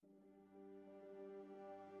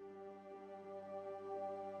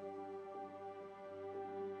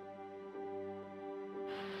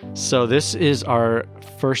So this is our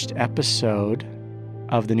first episode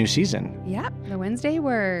of the new season. Yep, the Wednesday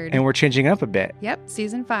Word. And we're changing up a bit. Yep,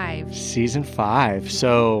 season 5. Season 5.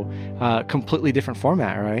 So completely different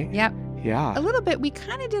format, right? Yep. Yeah. A little bit. We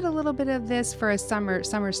kind of did a little bit of this for a summer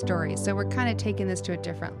story. So we're kind of taking this to a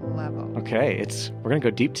different level. Okay, we're going to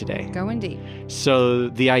go deep today. Going deep. So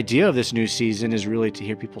the idea of this new season is really to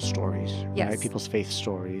hear people's stories, Yes. right? People's faith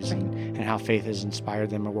stories Right. and how faith has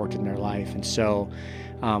inspired them or worked in their life. And so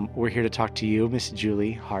we're here to talk to you, Miss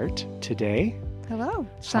Julie Hart, today. Hello,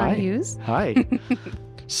 Hi. Sean Hughes. Hi.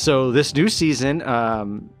 So this new season,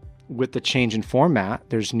 with the change in format,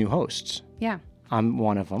 there's new hosts. Yeah, I'm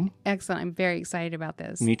one of them. excellent. I'm very excited about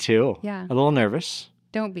this. Me too. Yeah. A little nervous.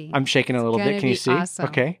 Don't be. I'm shaking a little gonna bit. Can you be see? awesome.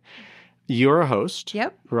 Okay. You're a host.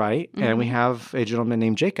 Yep, Right. And we have a gentleman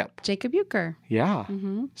named Jacob. Jacob Euchre, Yeah.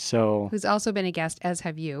 So, who's also been a guest, as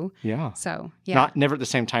have you. yeah. So, yeah. Never at the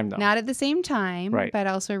same time, though. Not at the same time, Right. but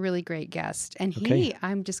also a really great guest. And Okay.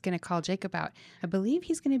 I'm just going to call Jacob out. I believe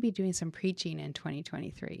he's going to be doing some preaching in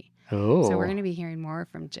 2023. Oh. So we're going to be hearing more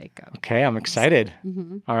from Jacob. Okay. I'm excited.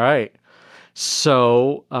 Mm-hmm. All right.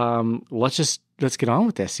 So, let's get on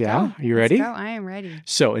with this. Yeah. Are you ready? Let's go. I am ready.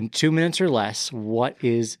 So, in 2 minutes or less, what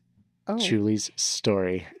is Oh, Julie's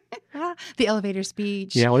story? the elevator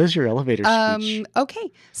speech. Yeah. What is your elevator speech?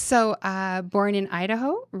 Okay. So, born in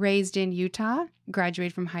Idaho, raised in Utah,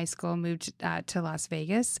 graduated from high school, moved to Las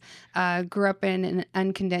Vegas, grew up in an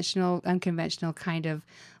unconventional kind of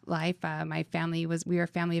life. We were a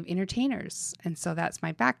family of entertainers. And so that's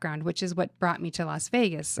my background, which is what brought me to Las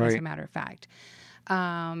Vegas, as a Right. matter of fact.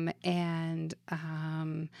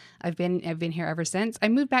 I've been here ever since. I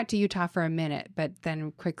moved back to Utah for a minute, but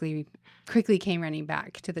then quickly came running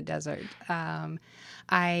back to the desert.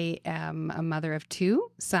 I am a mother of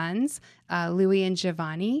 2 sons, Louis and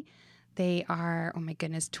Giovanni. They are, oh my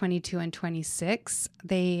goodness, 22 and 26.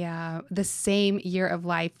 They, the same year of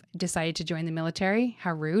life, decided to join the military.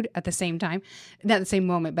 How rude! At the same time, not the same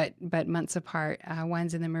moment, but months apart.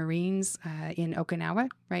 One's in the Marines in Okinawa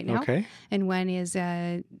right now, Okay. and one is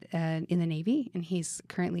in the Navy, and he's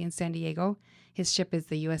currently in San Diego. His ship is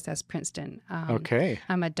the USS Princeton. Okay.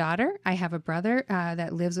 I'm a daughter. I have a brother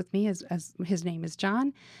that lives with me, as his name is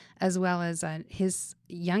John, as well as his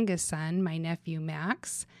youngest son, my nephew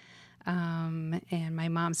Max. And my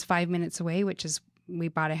mom's 5 minutes away, we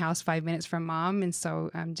bought a house 5 minutes from mom. And so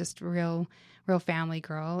I'm just real family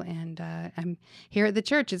girl. And I'm here at the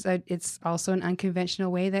church. It's also an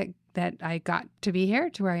unconventional way that I got to be here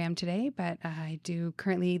to where I am today. But I do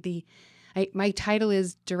currently my title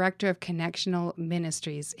is Director of Connectional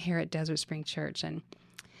Ministries here at Desert Spring Church. And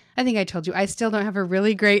I think I told you, I still don't have a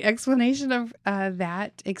really great explanation of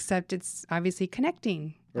that, except it's obviously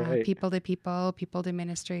connecting Right. people to people, people to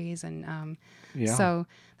ministries. And Yeah. so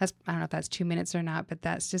I don't know if that's 2 minutes or not, but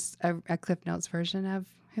that's just a Cliff Notes version of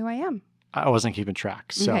who I am. I wasn't keeping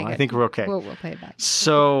track, so Okay, I good. think we're okay. We'll play it back.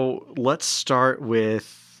 So let's start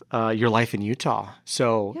with your life in Utah.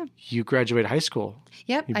 So Yeah. you graduated high school.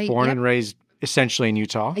 Yep. You're born and raised essentially in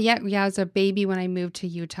Utah. Yeah, I was a baby when I moved to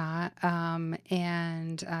Utah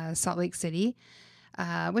and Salt Lake City,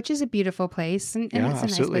 which is a beautiful place, and Yeah, it's a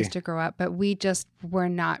absolutely. nice place to grow up. But we just were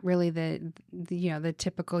not really the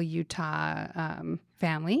typical Utah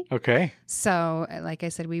family. Okay. So, like I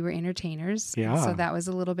said, we were entertainers. Yeah. So that was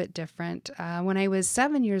a little bit different. When I was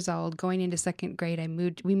 7 years old, going into second grade,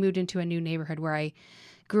 we moved into a new neighborhood where I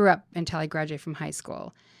grew up until I graduated from high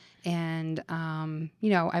school. And,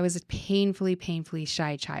 I was a painfully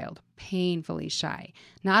shy child, painfully shy.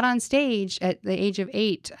 Not on stage. At the age of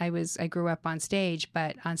 8, I grew up on stage,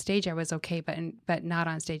 but on stage I was okay, but not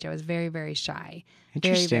on stage. I was very, very shy.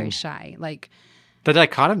 Very, Interesting. very shy. Like, The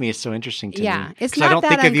dichotomy is so interesting to Yeah, me. it's 'Cause I not don't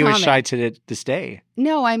that think of you as uncommon. shy to this day.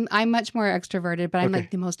 no, I'm much more extroverted, but I'm Okay.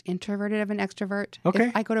 like the most introverted of an extrovert. Okay.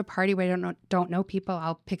 If I go to a party where I don't know people,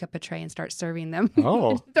 I'll pick up a tray and start serving them.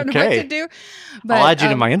 Oh, Don't know what okay. to do. I'll add you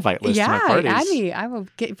to my invite list yeah, to my parties. add me. I will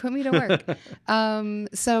put me to work.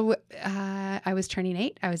 So I was turning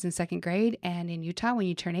 8. I was in second grade, and in Utah, when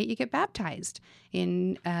you turn 8, you get baptized to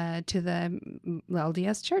the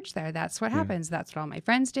LDS church there. That's what happens. That's what all my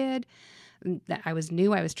friends did. I was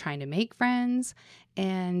new. I was trying to make friends.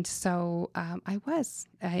 And so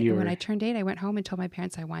when I turned 8, I went home and told my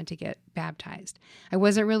parents I wanted to get baptized. I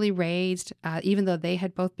wasn't really raised, even though they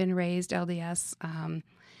had both been raised LDS.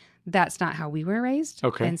 That's not how we were raised.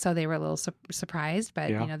 Okay. And so they were a little surprised, but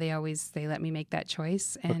Yeah. they let me make that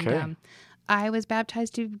choice. And Okay. I was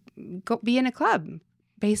baptized to go be in a club.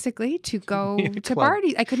 basically to go to Club.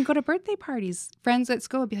 parties. I couldn't go to birthday parties. Friends at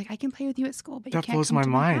school would be like, I can play with you at school, but That you can't blows come my to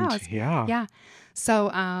my mind. house. Yeah. Yeah. So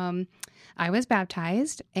I was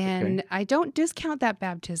baptized, and I don't discount that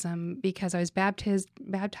baptism because I was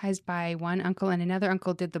baptized by one uncle, and another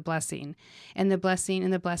uncle did the blessing. And the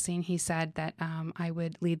blessing, he said that I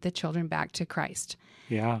would lead the children back to Christ.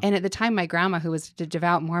 Yeah. And at the time, my grandma, who was a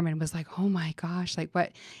devout Mormon, was like, oh my gosh, like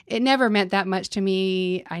what? It never meant that much to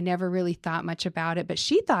me. I never really thought much about it, but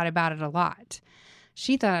she thought about it a lot.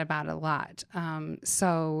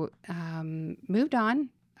 Moved on.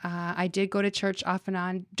 I did go to church off and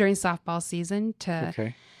on during softball season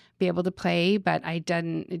to be able to play, but I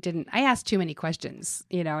I asked too many questions,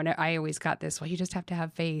 and I always got this, well, you just have to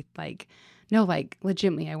have faith. Like, no, like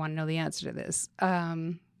legitimately, I want to know the answer to this.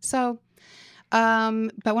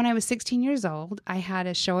 But when I was 16 years old, I had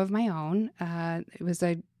a show of my own. It was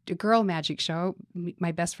a girl magic show.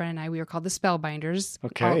 My best friend and I, we were called the Spellbinders,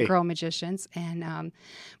 all girl magicians. And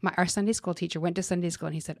our Sunday school teacher went to Sunday school,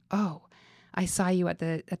 and he said, "Oh, I saw you at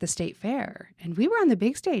the state fair," and we were on the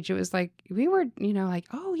big stage. It was like we were, like,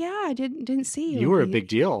 "Oh yeah, I didn't see you." You were a big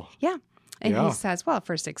deal. Yeah. And he says, well,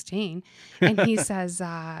 for 16, and he says,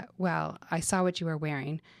 well, I saw what you were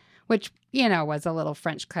wearing, which, was a little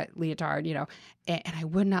French cut leotard, and I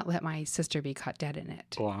would not let my sister be caught dead in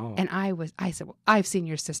it. Wow. And I said, well, I've seen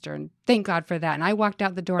your sister, and thank God for that. And I walked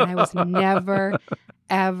out the door, and I was never,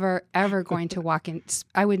 ever, ever going to walk in.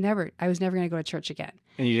 I was never going to go to church again.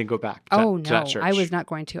 And you didn't go back to that no, church. I was not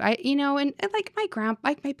going to. And like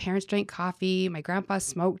my parents drank coffee. My grandpa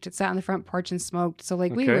smoked. It sat on the front porch and smoked. So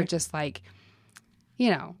like we were just like,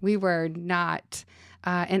 we were not.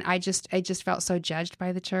 And I just felt so judged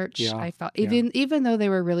by the church. Yeah, I felt even though they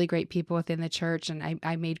were really great people within the church, and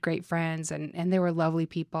I made great friends, and they were lovely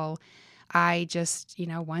people. I just,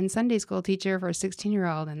 one Sunday school teacher for a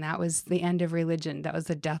 16-year-old, and that was the end of religion. That was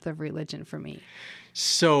the death of religion for me.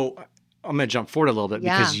 So I'm going to jump forward a little bit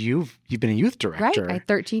because you've been a youth director. Right. I had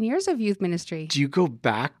 13 years of youth ministry. Do you go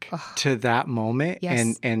back to that moment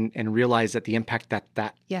and realize that the impact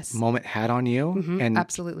that moment had on you? Mm-hmm, and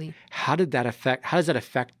absolutely. How did that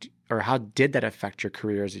affect your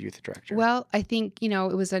career as a youth director? Well, I think, it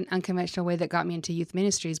was an unconventional way that got me into youth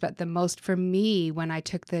ministries, but the most for me when I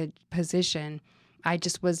took the position, I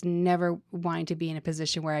just was never wanting to be in a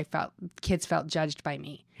position where kids felt judged by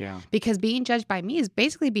me. Yeah. Because being judged by me is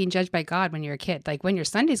basically being judged by God when you're a kid. Like when your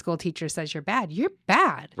Sunday school teacher says you're bad.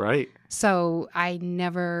 Right. So I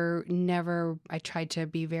I tried to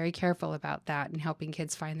be very careful about that and helping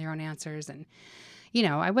kids find their own answers. And,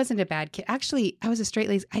 I wasn't a bad kid. Actually, I was a straight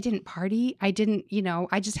lace. I didn't party. I didn't,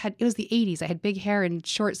 it was the 80s. I had big hair and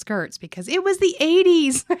short skirts because it was the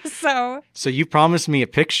 80s. So you promised me a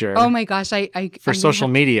picture. Oh my gosh. For social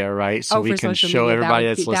media, right? So we can show everybody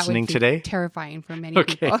that's listening today. Terrifying for many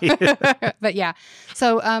people. But yeah.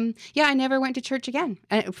 So, I never went to church again.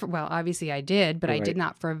 Well, obviously I did, but I did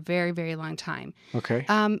not for a very, very long time. Okay.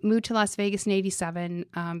 Moved to Las Vegas in 87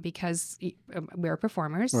 because we were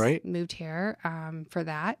performers. Right. Moved here for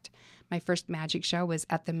that. My first magic show was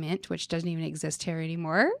at the Mint, which doesn't even exist here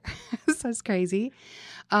anymore. So it's crazy.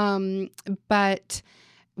 But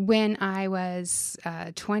when I was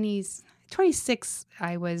 26,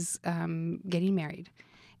 I was getting married.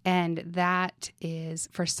 And that is,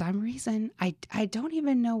 for some reason, I don't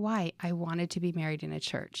even know why, I wanted to be married in a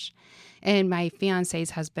church. And my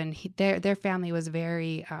fiance's husband, their family was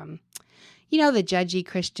very, the judgy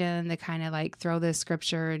Christian, the kind of like throw the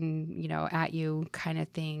scripture and, at you kind of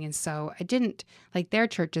thing. And so I didn't, like their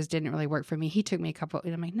churches didn't really work for me. He took me a couple,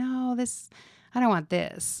 and I'm like, no, I don't want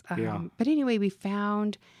this. But anyway,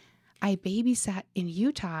 I babysat in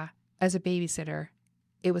Utah as a babysitter.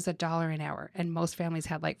 It was $1 an hour, and most families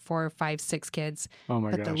had like 4, 5, 6 kids. Oh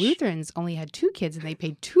my gosh! But the Lutherans only had 2 kids, and they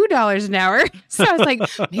paid $2 an hour. So I was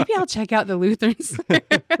like, maybe I'll check out the Lutherans.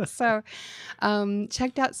 So,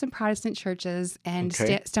 checked out some Protestant churches and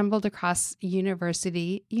stumbled across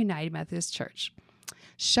University United Methodist Church.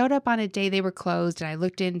 Showed up on a day they were closed, and I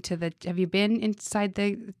looked into have you been inside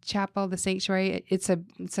the chapel, the sanctuary? It's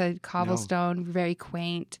a cobblestone, very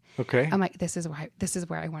quaint. Okay. I'm like, this is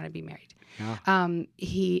where I want to be married. Yeah.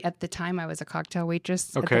 At the time I was a cocktail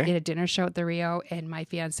waitress at a dinner show at the Rio, and my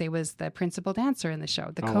fiance was the principal dancer in the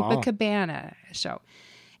show, the Copacabana show.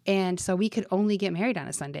 And so we could only get married on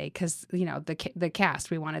a Sunday because, the cast,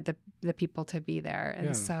 we wanted the people to be there.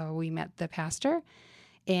 And so we met the pastor,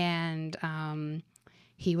 and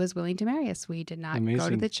he was willing to marry us. We did not go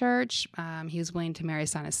to the church. He was willing to marry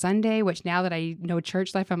us on a Sunday, which now that I know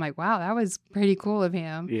church life, I'm like, wow, that was pretty cool of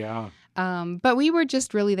him. Yeah. But we were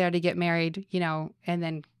just really there to get married, and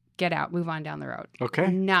then get out, move on down the road.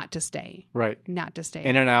 Okay. Not to stay. Right. Not to stay.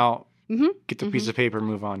 In and out. Mm-hmm. Get the piece of paper,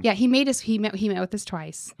 move on. Yeah, he met with us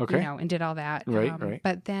twice. Okay. And did all that. Right.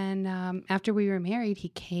 But then after we were married,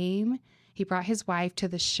 he brought his wife to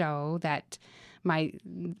the show that my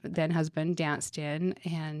then husband danced in,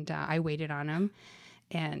 and I waited on him.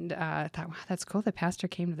 And I thought, wow, that's cool. The pastor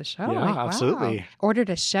came to the show. Yeah, like, wow. absolutely. Ordered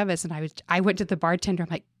a Chivas, and I went to the bartender. I'm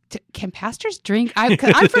like, can pastors drink? I'm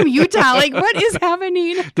from Utah. Like, what is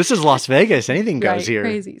happening? This is Las Vegas. Anything goes Right, here.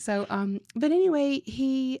 crazy. So, but anyway,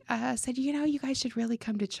 he said, you guys should really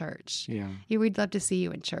come to church. Yeah. We'd love to see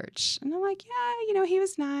you in church. And I'm like, yeah, he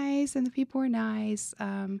was nice, and the people were nice.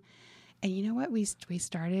 And you know what? We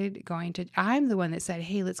started going to. I'm the one that said,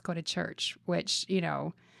 hey, let's go to church, which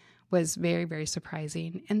was very, very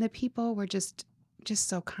surprising. And the people were just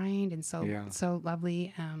so kind and so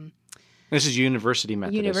lovely. This is University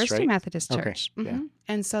Methodist, right? Methodist Okay. Church. Yeah. Mm-hmm.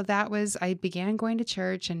 And so I began going to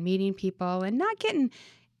church and meeting people and not getting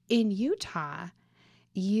in Utah.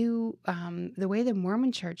 The way the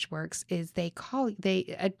Mormon church works is I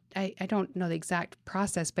don't know the exact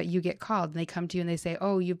process, but you get called and they come to you and they say,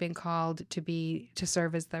 oh, you've been called to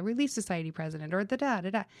serve as the Relief Society president or the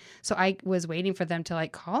da-da-da. So I was waiting for them to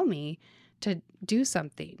call me to do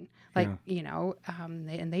something and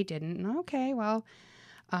they didn't. Okay, well,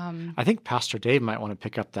 I think Pastor Dave might want to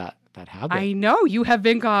pick up that habit. I know you have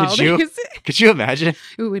been called. Could you imagine?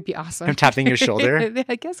 It would be awesome. I'm tapping your shoulder.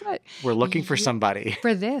 Guess what? We're looking for somebody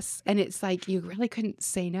for this, and it's like you really couldn't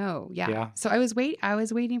say no. Yeah. So I was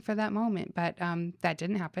waiting for that moment, but that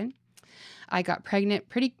didn't happen. I got pregnant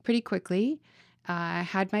pretty quickly. I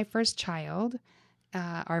had my first child,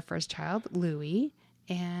 our first child, Louie,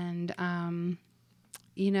 and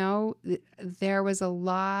there was a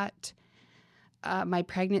lot. My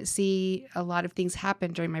pregnancy, a lot of things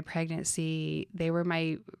happened during my pregnancy. They were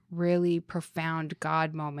my really profound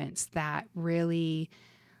God moments that really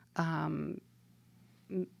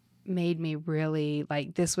made me really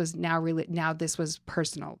this was this was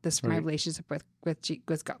personal. My relationship with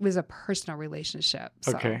God was a personal relationship.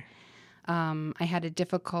 So, okay. I had a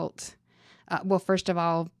difficult, first of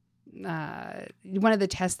all, one of the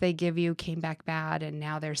tests they give you came back bad, and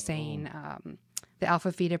now they're saying, the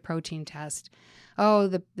alpha fetoprotein test.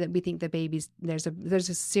 We think the baby's there's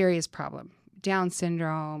a serious problem, Down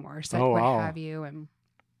syndrome or what have you. And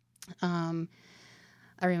I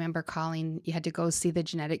remember calling. You had to go see the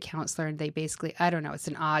genetic counselor, and they basically, I don't know, it's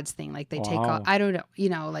an odds thing. Like they take all, I don't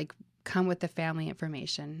know, come with the family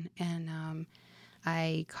information. And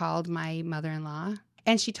I called my mother-in-law,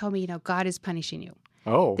 and she told me, God is punishing you.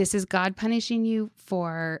 Oh, this is God punishing you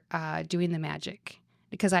for doing the magic.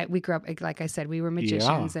 Because we grew up, like I said, we were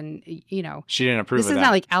magicians, and she didn't approve. This of is that.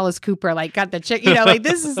 not like Alice Cooper, got the chick.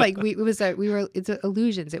 This is it's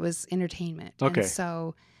illusions. It was entertainment. Okay. And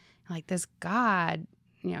so, this God,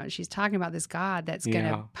 she's talking about this God that's going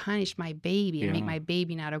to punish my baby and make my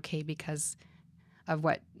baby not okay because of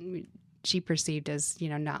what she perceived as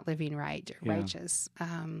not living right or righteous.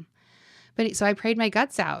 But so I prayed my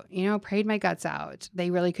guts out, They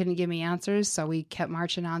really couldn't give me answers. So we kept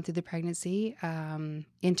marching on through the pregnancy.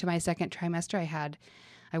 Into my second trimester,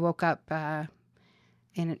 I woke up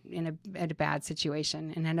in a bad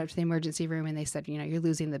situation and ended up to the emergency room. And they said, you're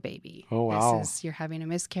losing the baby. Oh, wow. You're having a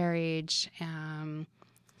miscarriage.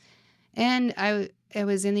 And I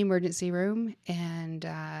was in the emergency room, and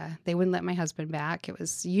they wouldn't let my husband back. It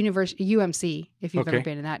was UMC, if you've ever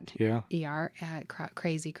been in that ER,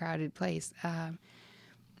 crazy crowded place.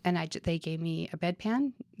 And they gave me a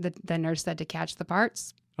bedpan. The nurse said to catch the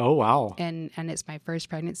parts. Oh, wow. And it's my first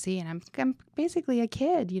pregnancy, and I'm basically a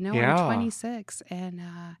kid, I'm 26.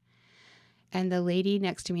 And the lady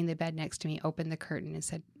next to me in the bed next to me opened the curtain and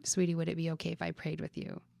said, "Sweetie, would it be okay if I prayed with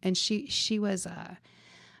you?" And she's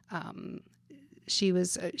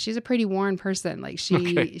a pretty worn person.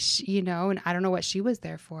 She and I don't know what she was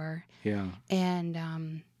there for. Yeah.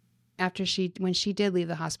 And when she did leave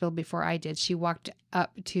the hospital before I did, she walked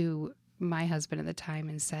up to my husband at the time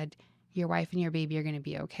and said, "Your wife and your baby are going to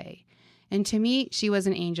be okay." And to me, she was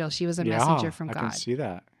an angel. She was a messenger from God. I can see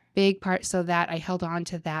that. Big part. So that I held on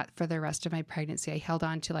to that for the rest of my pregnancy. I held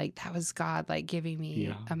on to that was God giving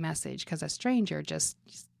me a message, because a stranger just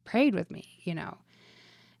prayed with me,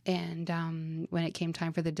 And when it came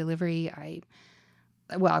time for the delivery,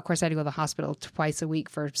 of course I had to go to the hospital twice a week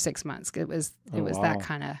for 6 months. It was that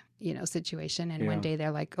kind of, situation. And Yeah. one day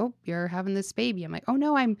they're like, "Oh, you're having this baby." I'm like, "Oh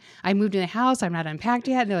no, I moved in a house. I'm not unpacked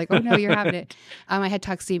yet." And they're like, "Oh no, you're having it." I had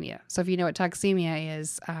toxemia. So if you know what toxemia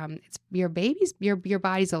is, it's your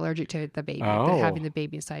body's allergic to the baby, having the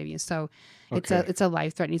baby inside of you. So it's a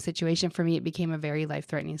life-threatening situation for me. It became a very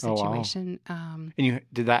life-threatening situation. And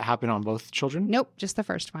did that happen on both children? Nope, just the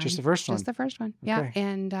first one. Just the first one. Just the first one. Yeah. Okay.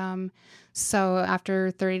 And so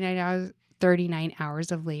after 39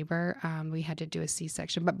 hours of labor, we had to do a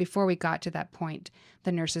C-section. But before we got to that point,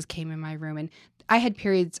 the nurses came in my room, and I had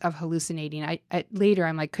periods of hallucinating. Later,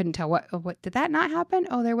 I'm like, couldn't tell what did that not happen?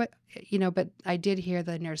 Oh, there what but I did hear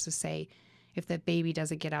the nurses say, if the baby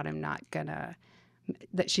doesn't get out,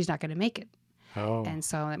 that she's not gonna make it. Oh. And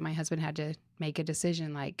so my husband had to make a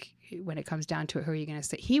decision, like, when it comes down to it, who are you going to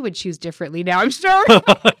say? He would choose differently now, I'm sure.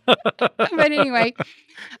 But anyway,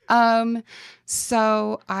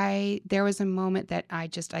 so there was a moment that I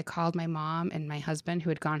called my mom and my husband, who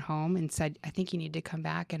had gone home, and said, "I think you need to come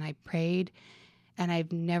back." And I prayed, and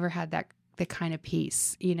I've never had the kind of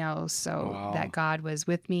peace, so that God was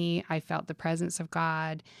with me. I felt the presence of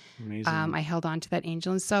God. Amazing. I held on to that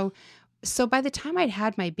angel. And so by the time I'd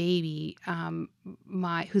had my baby,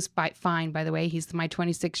 who's fine, by the way, he's my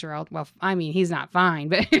 26-year-old. Well, I mean, he's not fine,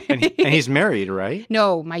 but and he's married, right?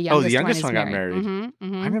 No, my youngest. The youngest one got married. married.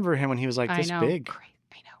 Mm-hmm. I remember him when he was like this big. Great,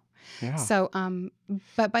 I know. Yeah. So,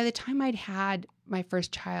 but by the time I'd had my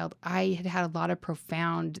first child, I had a lot of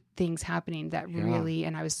profound things happening that really,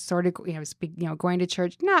 and I was sort of, going to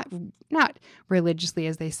church, not religiously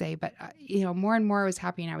as they say, but more and more was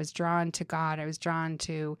happening. I was drawn to God. I was drawn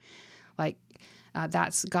to,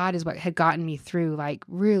 God is what had gotten me through,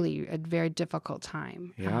 really a very difficult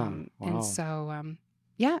time. Yeah. And so,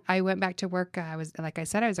 I went back to work. I was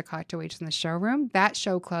a cocktail waitress in the showroom. That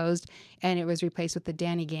show closed, and it was replaced with the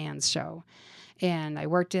Danny Gans show. And I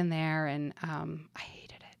worked in there, and I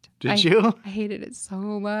hated it. Did you? I hated it so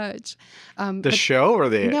much. Show or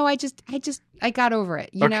the? No, I got over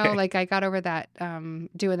it. I got over that,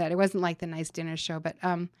 doing that. It wasn't like the nice dinner show, but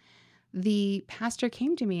the pastor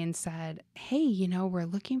came to me and said, "Hey, we're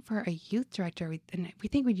looking for a youth director, and we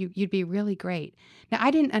think you'd be really great." Now,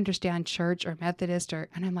 I didn't understand church or Methodist, and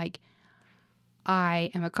I'm like,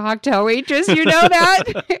 I am a cocktail waitress, you know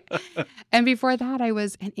that? And before that, I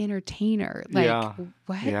was an entertainer.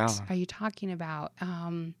 What are you talking about?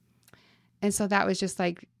 And so that was just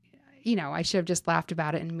I should have just laughed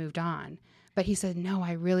about it and moved on. But he said, "No,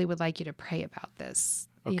 I really would like you to pray about this."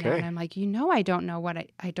 Okay. And I'm like, I don't know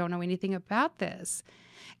I don't know anything about this.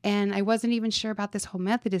 And I wasn't even sure about this whole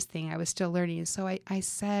Methodist thing. I was still learning. And so I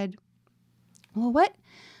said, "Well, what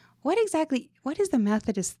is the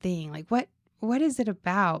Methodist thing? What is it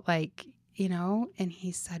about? And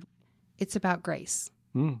he said, "It's about grace.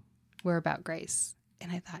 We're about grace."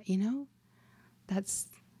 And I thought,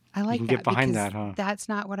 I like you can that. Get behind because that, huh? That's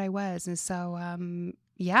not what I was. And so,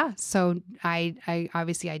 so I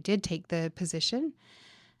obviously I did take the position.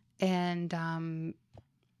 And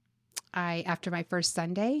after my first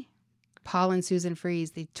Sunday, Paul and Susan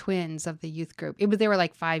Fries, the twins of the youth group, they were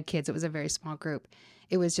like 5 kids. It was a very small group.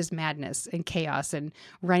 It was just madness and chaos and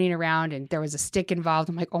running around, and there was a stick involved.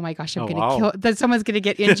 I'm like, oh my gosh, I'm going to kill, that someone's going to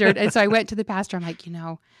get injured. And so I went to the pastor. I'm like,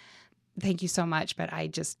 thank you so much, but I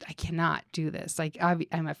cannot do this.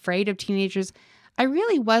 I'm afraid of teenagers. I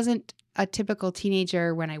really wasn't a typical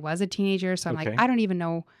teenager when I was a teenager. So I'm like, I don't even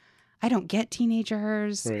know. I don't get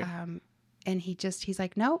teenagers. Right. And he's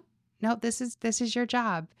like, no, this is your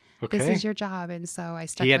job. Okay. This is your job. And so I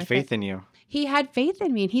stuck with it. He had faith in you. He had faith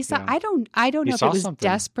in me. And he saw, I don't know if it was something.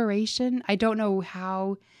 Desperation. I don't know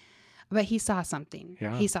how, but he saw something.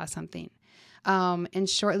 Yeah. He saw something. And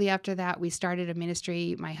shortly after that, we started a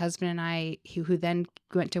ministry, my husband and I, who then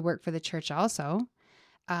went to work for the church also,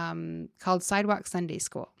 called Sidewalk Sunday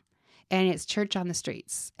School. And it's church on the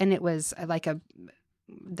streets. And it was like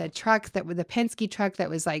the Penske truck that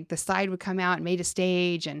was like the side would come out and made a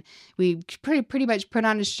stage, and we pretty much put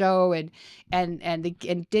on a show and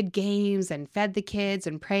did games and fed the kids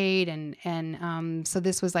and prayed. And so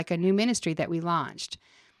this was like a new ministry that we launched.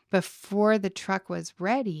 Before the truck was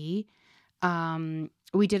ready,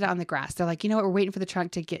 we did it on the grass. They're like, we're waiting for the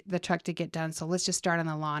truck to get done. So let's just start on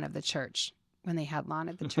the lawn of the church, when they had lawn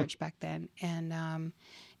at the church back then. And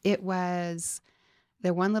it was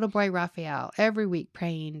the one little boy, Raphael, every week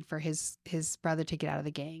praying for his brother to get out of the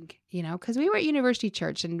gang, because we were at University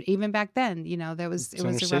Church. And even back then, it was a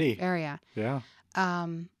rough area. Yeah.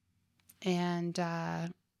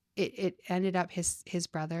 It ended up, his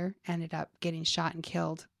brother ended up getting shot and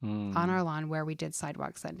killed on our lawn where we did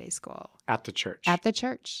Sidewalk Sunday School. At the church. At the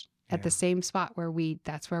church. At the same spot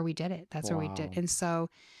that's where we did it. That's where we did. And so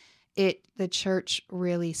the church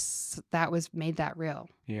really, made that real.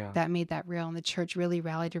 Yeah. That made that real. And the church really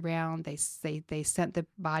rallied around. They sent the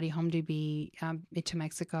body home to be, to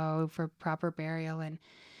Mexico for proper burial.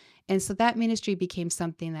 And so that ministry became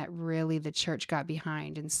something that really the church got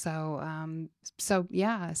behind. And so, so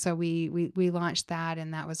we launched that,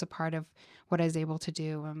 and that was a part of what I was able to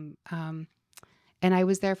do. And I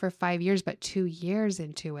was there for 5 years, but 2 years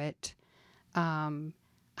into it,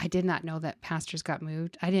 I did not know that pastors got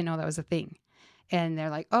moved. I didn't know that was a thing. And they're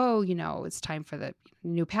like, oh, it's time for the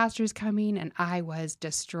new pastors coming. And I was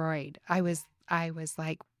destroyed. I was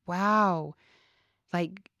like, wow,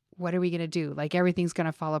 like, what are we going to do? Like, everything's going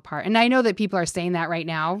to fall apart. And I know that people are saying that right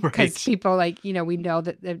now because people we know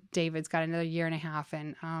that David's got another year and a half.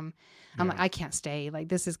 And I'm like, I can't stay. Like,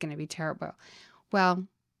 this is going to be terrible. Well,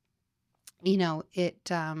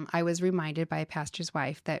 I was reminded by a pastor's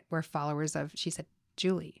wife that we're followers of, she said,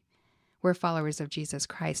 Julie, we're followers of Jesus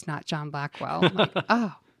Christ, not John Blackwell. I'm like,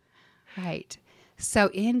 oh, right. So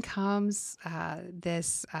in comes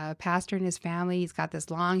this pastor and his family. He's got this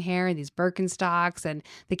long hair and these Birkenstocks, and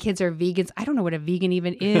the kids are vegans. I don't know what a vegan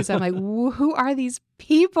even is. I'm like, who are these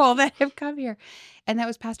people that have come here? And that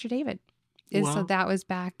was Pastor David. And so that was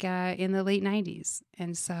back in the late 90s.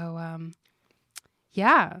 And so,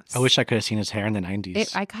 yeah. I wish I could have seen his hair in the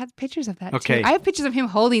 90s. I got pictures of that too. I have pictures of him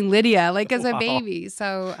holding Lydia like as a baby.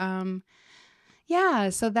 So,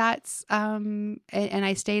 so that's and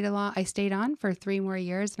I stayed on for 3 more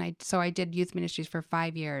years, and I did youth ministries for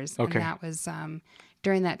 5 years. Okay. And that was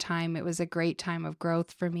during that time, it was a great time of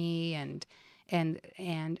growth for me, and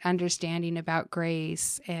understanding about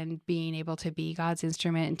grace, and being able to be God's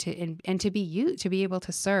instrument, and to be you, to be able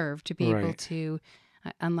to serve, to be able to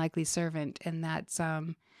unlikely servant. And that's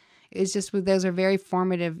it's just, those are very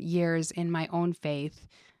formative years in my own faith,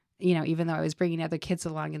 even though I was bringing other kids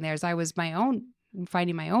along in theirs. I was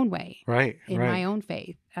finding my own way in my own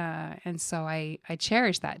faith, and so I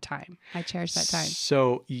cherish that time.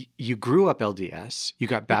 So you grew up LDS, you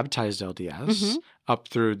got baptized LDS up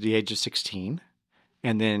through the age of 16,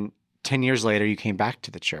 and then 10 years later you came back to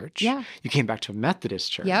the church. You came back to a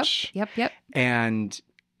Methodist church. Yep. And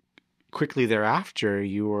quickly thereafter,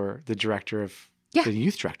 you were the director of the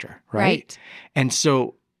youth director, right? And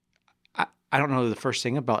so I don't know the first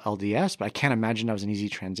thing about LDS, but I can't imagine that was an easy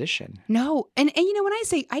transition. No. And when I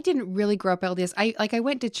say I didn't really grow up LDS, I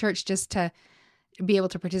went to church just to be able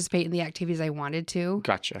to participate in the activities I wanted to.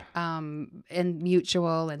 Gotcha. And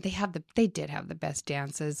Mutual, and they did have the best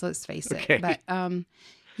dances, let's face it. But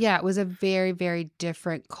it was a very, very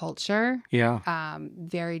different culture. Yeah.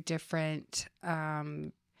 Very different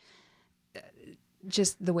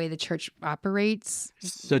just the way the church operates.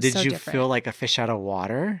 So did you feel like a fish out of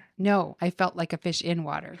water? No, I felt like a fish in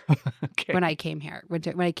water when I came here. When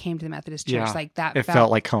I came to the Methodist church, like that. It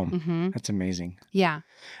felt like home. Mm-hmm. That's amazing. Yeah.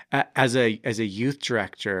 As a youth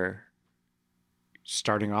director,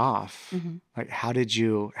 starting off, like how did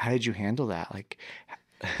you handle that? Like,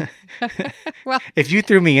 well, if you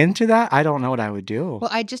threw me into that, I don't know what I would do.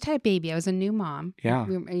 Well, I just had a baby. I was a new mom. Yeah.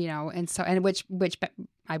 And which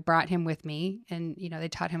I brought him with me, and they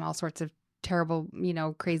taught him all sorts of terrible,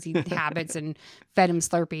 crazy habits, and fed him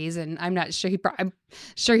Slurpees. And I'm not sure I'm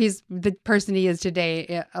sure he's the person he is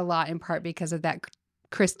today a lot in part because of that.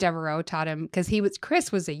 Chris Devereaux taught him, because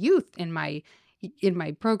Chris was a youth in my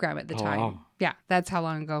program at the time. Wow. Yeah, that's how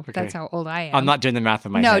long ago. Okay. That's how old I am. I'm not doing the math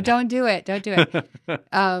in my head. No, don't do it. Don't do it.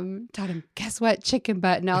 Taught him, guess what? Chicken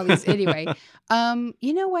butt and all these. Anyway,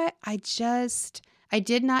 you know what? I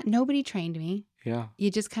did not, nobody trained me. Yeah. You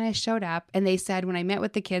just kind of showed up, and they said, when I met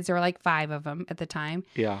with the kids, there were like 5 of them at the time.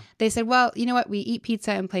 Yeah. They said, well, you know what? We eat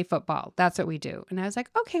pizza and play football. That's what we do. And I was like,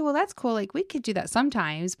 okay, well, that's cool. Like, we could do that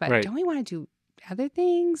sometimes, but don't we want to do other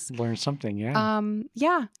things? Learn something. Yeah.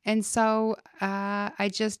 Yeah. And so,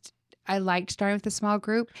 I liked starting with a small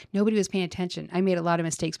group. Nobody was paying attention. I made a lot of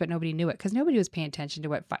mistakes, but nobody knew it because nobody was paying attention to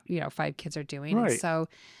what 5 kids are doing. Right. And so,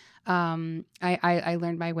 I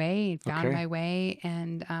learned my way, found my way,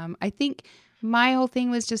 and I think my whole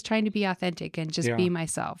thing was just trying to be authentic and just be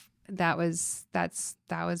myself. That was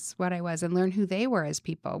what I was, and learn who they were as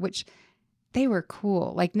people, which they were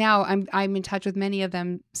cool. Like now, I'm in touch with many of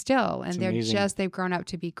them still, and they've grown up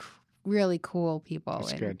to be really cool people.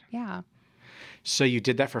 That's good. Yeah. So you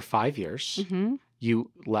did that for 5 years. Mm-hmm.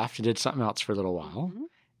 You left and did something else for a little while,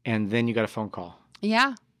 and then you got a phone call.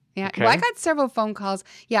 Yeah. Yeah. Okay. Well, I got several phone calls.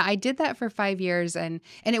 Yeah, I did that for 5 years, and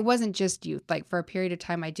it wasn't just youth. Like for a period of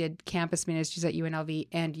time, I did campus ministries at UNLV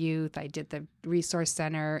and youth. I did the resource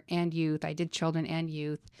center and youth. I did children and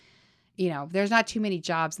youth. there's not too many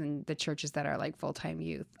jobs in the churches that are like full-time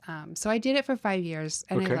youth. So I did it for 5 years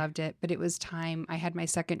and I loved it, but it was time. I had my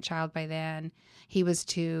second child by then. He was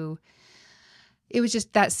 2. It was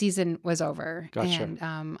just that season was over. Gotcha.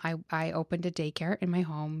 And I opened a daycare in my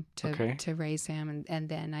home to raise him. And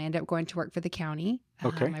then I ended up going to work for the county.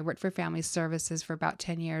 I worked for Family Services for about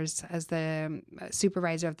 10 years as the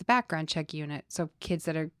supervisor of the background check unit. So kids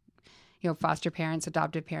that are, foster parents,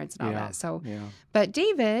 adopted parents, and all that. So, but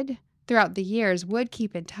David, throughout the years, would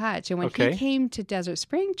keep in touch. And when he came to Desert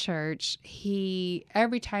Spring Church,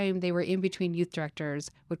 every time they were in between youth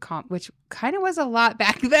directors would call, which kind of was a lot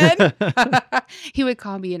back then. He would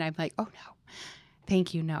call me and I'm like, oh no,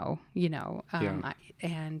 thank you. No,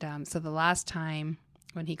 so the last time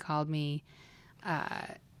when he called me,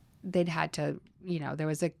 they'd had to, there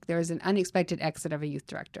was an unexpected exit of a youth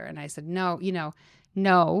director. And I said, no,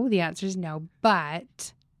 the answer is no,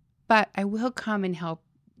 but I will come and help,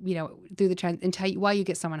 through the until while you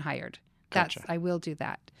get someone hired. Gotcha. I will do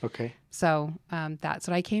that. Okay. So, that's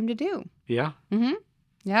what I came to do. Yeah. Mm-hmm.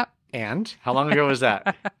 Yep. And how long ago was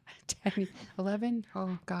that? 10, 11,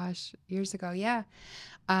 oh gosh, years ago. Yeah.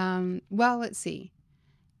 Well, let's see.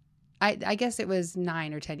 I guess it was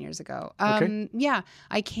 9 or 10 years ago. Yeah,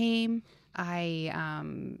 I came,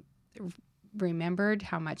 remembered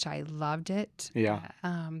how much I loved it. Yeah.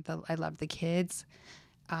 I loved the kids.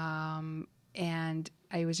 And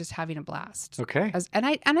I was just having a blast. Okay.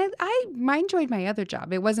 I enjoyed my other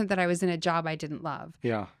job. It wasn't that I was in a job I didn't love.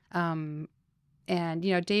 Yeah. And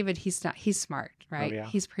David, he's smart, right? Oh, yeah.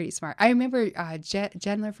 He's pretty smart. I remember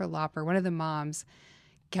Jennifer Lopper, one of the moms,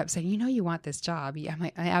 kept saying, you want this job. I'm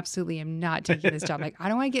like, I absolutely am not taking this job. Like, I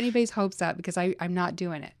don't want to get anybody's hopes up because I'm not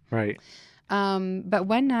doing it. Right. But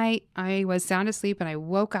one night I was sound asleep and I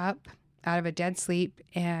woke up out of a dead sleep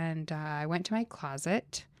and I went to my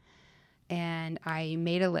closet and I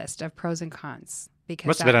made a list of pros and cons. Because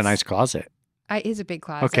must have been a nice closet. It is a big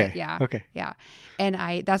closet. Okay. Yeah. Okay. Yeah. And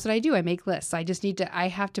that's what I do. I make lists. I just I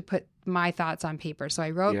have to put my thoughts on paper. So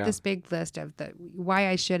I wrote this big list of the why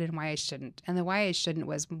I should and why I shouldn't. And the why I shouldn't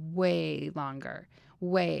was way longer.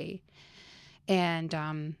 Way. And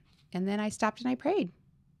then I stopped and I prayed.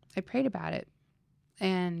 I prayed about it.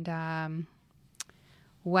 And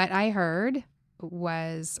what I heard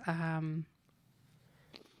was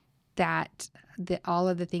that all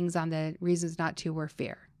of the things on the reasons not to were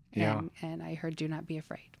fear. Yeah. And I heard, do not be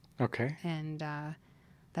afraid. Okay. And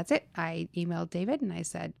that's it. I emailed David and I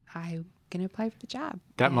said, I'm going to apply for the job.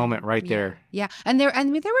 That moment right there. Yeah. And there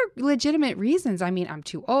were legitimate reasons. I mean, I'm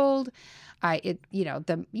too old.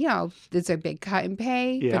 It's a big cut in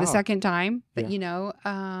pay for the second time. But,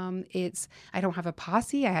 I don't have a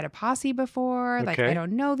posse. I had a posse before. Okay. Like, I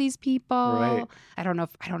don't know these people. Right. I don't know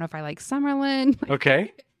if I like Summerlin.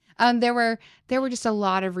 Okay. There were just a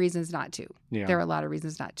lot of reasons not to. Yeah. There were a lot of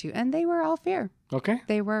reasons not to, and they were all fair. Okay.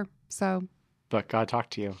 They were. So. But God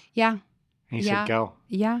talked to you. Yeah. And he said, go.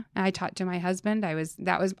 Yeah. And I talked to my husband.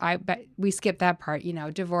 But we skipped that part,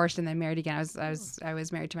 divorced and then married again. I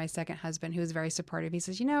was married to my second husband who was very supportive. He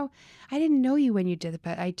says, I didn't know you when you did it,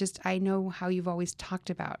 but I know how you've always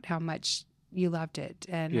talked about how much you loved it.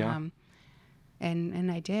 And,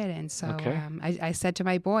 and I did. And so I said to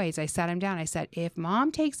my boys, I sat them down. I said, if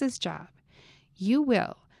Mom takes this job, you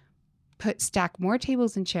will stack more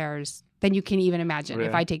tables and chairs than you can even imagine. Really?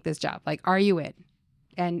 If I take this job. Like, are you in?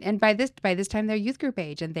 And by this time they're youth group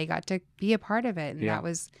age and they got to be a part of it. And that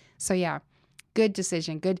was, good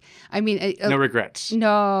decision. Good. I mean, no regrets.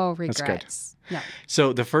 No regrets. That's good. No.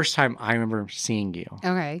 So the first time I remember seeing you,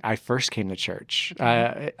 I first came to church.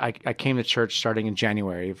 Okay. I came to church starting in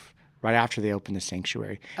January right after they opened the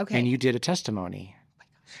sanctuary. Okay. And you did a testimony. Oh my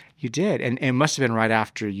gosh. You did. And it must have been right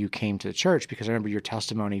after you came to the church because I remember your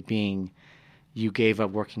testimony being you gave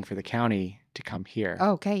up working for the county to come here.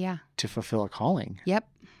 Oh, okay, yeah. To fulfill a calling. Yep.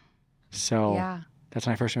 So that's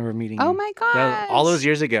when I first remember meeting you. Oh my gosh. All those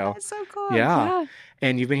years ago. That's so cool. Yeah.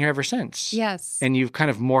 And you've been here ever since. Yes. And you've kind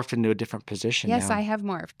of morphed into a different position now. Yes, now. I have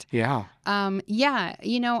morphed. Yeah. I'm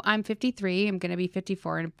 53. I'm going to be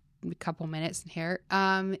 54 in a couple minutes here.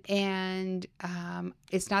 It's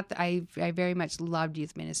not that I very much loved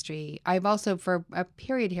youth ministry. I've also, for a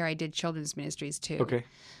period here, I did children's ministries too. Okay.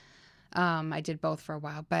 I did both for a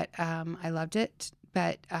while, but I loved it.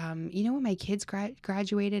 But when my kids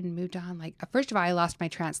graduated and moved on, like first of all, I lost my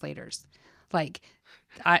translators. Like,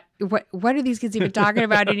 what are these kids even talking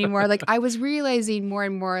about anymore? Like, I was realizing more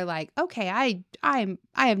and more, like, okay, I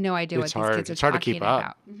have no idea what these kids are talking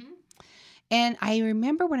about. Mm-hmm. And I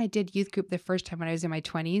remember when I did youth group the first time when I was in my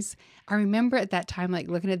 20s, I remember at that time, like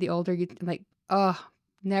looking at the older youth, like, oh,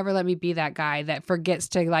 never let me be that guy that forgets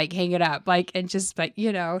to like hang it up, like, and just like,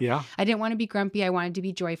 Yeah. I didn't want to be grumpy. I wanted to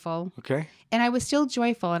be joyful. Okay. And I was still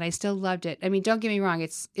joyful and I still loved it. I mean, don't get me wrong.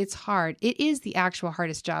 It's hard. It is the actual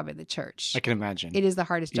hardest job in the church. I can imagine. It is the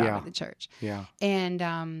hardest job Yeah. in the church. Yeah.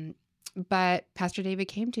 And, but Pastor David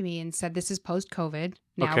came to me and said, this is post-COVID.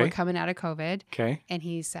 Now Okay. we're coming out of COVID. Okay. And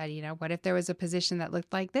he said, what if there was a position that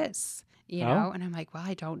looked like this? And I'm like, well,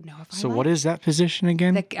 I don't know if So what is that position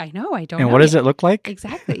again? I know, I don't and know. what does it look like?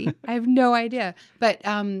 Exactly. I have no idea. But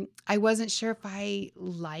I wasn't sure if I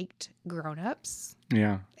liked grown-ups.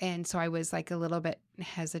 Yeah. And so I was like a little bit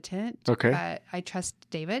hesitant. Okay. But I trust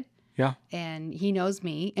David. Yeah. And he knows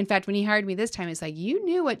me. In fact, when he hired me this time, it's like, you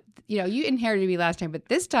knew what, you inherited me last time, but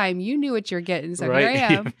this time you knew what you're getting. So Right. here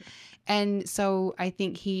I am. And so I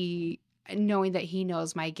think knowing that he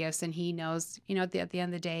knows my gifts and he knows, at the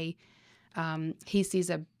end of the day, he sees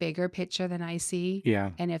a bigger picture than I see.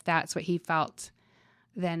 Yeah. And if that's what he felt,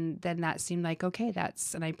 then that seemed like, okay,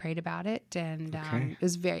 and I prayed about it. And Okay.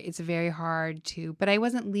 it's very hard but I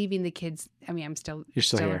wasn't leaving the kids. I mean, You're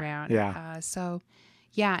still here. around.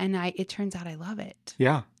 Yeah. And it turns out I love it.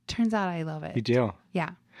 Yeah. Turns out I love it. You do.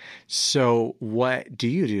 Yeah. So what do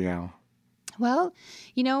you do now? Well,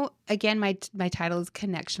 again, my title is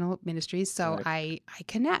Connectional Ministries. So Right. I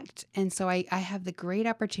connect. And so I have the great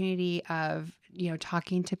opportunity of,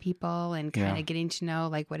 talking to people and kind of getting to know,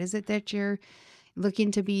 like, what is it that you're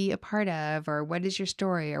looking to be a part of, or what is your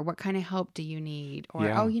story, or what kind of help do you need? Or,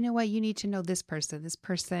 Yeah. oh, you know what? You need to know this person,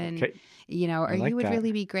 Okay. or like you would that.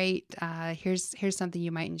 really be great. Here's something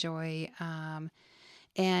you might enjoy.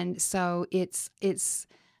 And so it's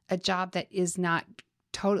a job that is not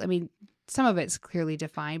totally, I mean, some of it's clearly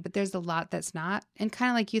defined, but there's a lot that's not, and kind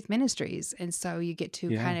of like youth ministries. And so you get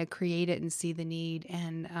to kind of create it and see the need.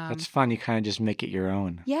 And That's fun. You kind of just make it your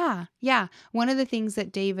own. yeah. Yeah. One of the things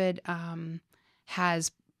that David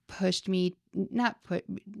has pushed me,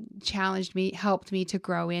 challenged me, helped me to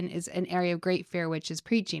grow in is an area of great fear, which is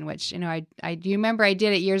preaching, which, I do you remember I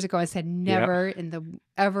did it years ago. I said, never in the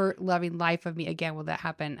ever loving life of me again will that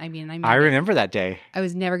happen. I mean, I remember that day. I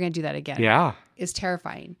was never going to do that again. Yeah. It's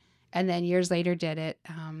terrifying. And then years later did it.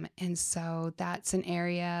 And so that's an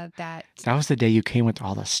area that... That was the day you came with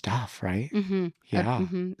all the stuff, right? Mm-hmm. Yeah.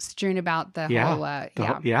 Strewn about the Yeah. whole...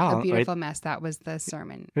 A beautiful mess. That was the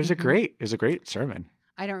sermon. It was a great sermon.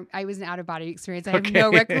 I was an out-of-body experience. I have no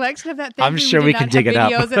recollection of that thing. I'm sure we can dig it up.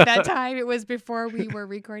 Videos at that time. It was before we were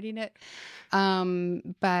recording it.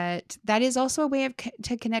 But that is also a way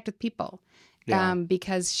to connect with people. Yeah.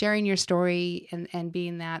 Because sharing your story and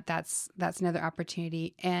being that's another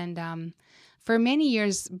opportunity. And for many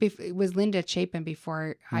years, it was Linda Chapin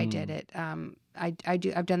before I did it.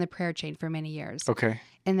 I've done the prayer chain for many years. Okay.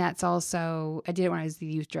 And that's also, I did it when I was the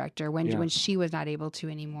youth director, when she was not able to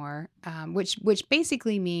anymore, which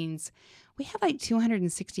basically means we have like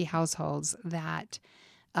 260 households that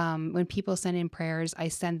when people send in prayers, I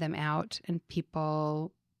send them out and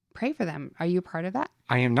people pray for them. Are you a part of that?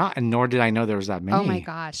 I am not, and nor did I know there was that many. Oh my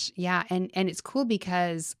gosh. Yeah. And it's cool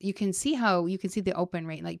because you can see the open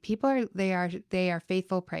rate. Like people are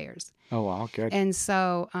faithful prayers. Oh, wow. Good. And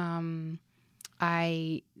so,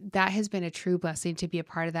 that has been a true blessing to be a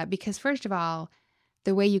part of that, because first of all,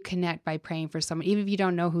 the way you connect by praying for someone, even if you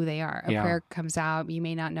don't know who they are, a prayer comes out, you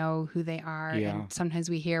may not know who they are. Yeah. And sometimes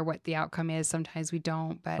we hear what the outcome is, sometimes we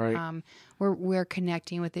don't, but Right. we're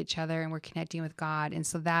connecting with each other and we're connecting with God. And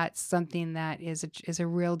so that's something that is a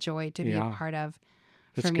real joy to be a part of.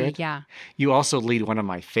 That's for me. good. Yeah. You also lead one of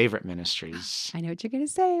my favorite ministries. I know what you're going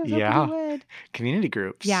to say. I was hoping you would. Community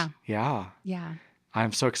groups. Yeah. Yeah. Yeah.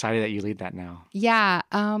 I'm so excited that you lead that now. Yeah.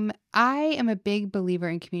 I am a big believer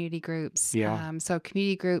in community groups. Yeah. So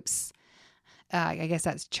community groups, I guess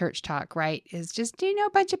that's church talk, right? Is just, a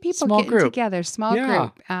bunch of people Small getting group. together, small Yeah.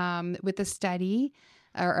 group, with a study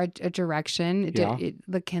or a direction.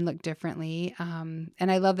 It can look differently. And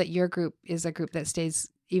I love that your group is a group that stays,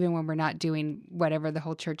 even when we're not doing whatever the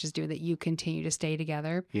whole church is doing, that you continue to stay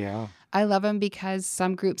together. Yeah. I love them because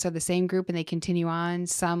some groups are the same group and they continue on.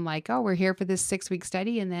 Some like, oh, we're here for this 6-week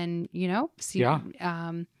study. And then,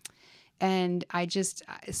 and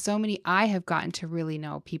I have gotten to really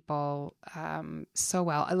know people so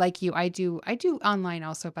well. Like you, I do online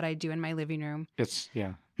also, but I do in my living room.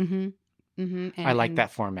 Mm-hmm. And I like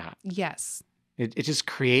that format. Yes. It just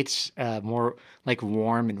creates a more like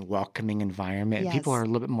warm and welcoming environment. Yes. People are a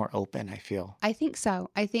little bit more open, I feel. I think so.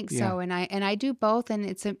 And I do both. And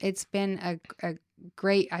it's been a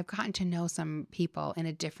great, I've gotten to know some people in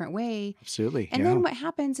a different way. Absolutely. And then what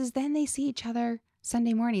happens is then they see each other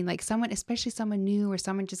Sunday morning, like especially someone new or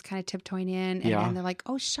someone just kind of tiptoeing in. And then they're like,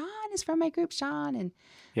 oh, Sean is from my group, Sean. And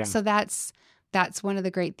so that's That's one of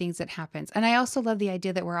the great things that happens. And I also love the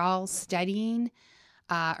idea that we're all studying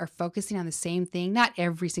or focusing on the same thing. Not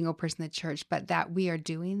every single person in the church, but that we are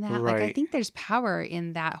doing that. Right. Like, I think there's power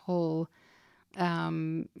in that whole,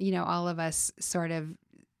 all of us sort of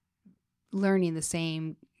learning the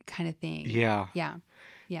same kind of thing. Yeah. Yeah.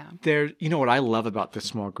 Yeah. What I love about this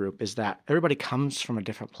small group is that everybody comes from a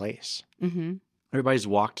different place. Mm-hmm. Everybody's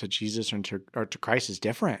walk to Jesus or to Christ is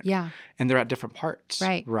different. Yeah. And they're at different parts.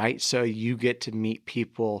 Right. Right. So you get to meet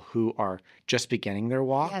people who are just beginning their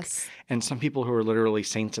walk. Yes. And some people who are literally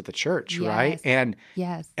saints of the church. Yes. Right. And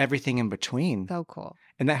yes. everything in between. So cool.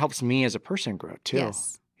 And that helps me as a person grow too.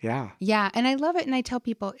 Yes. Yeah. Yeah. And I love it. And I tell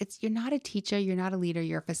people you're not a teacher, you're not a leader,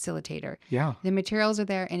 you're a facilitator. Yeah. The materials are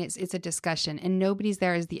there and it's a discussion and nobody's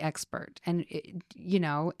there as the expert. And,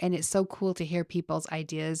 and it's so cool to hear people's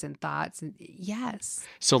ideas and thoughts. And yes.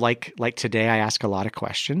 So like today, I ask a lot of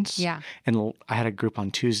questions. Yeah. And I had a group on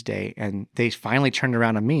Tuesday and they finally turned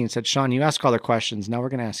around on me and said, Sean, you ask all the questions. Now we're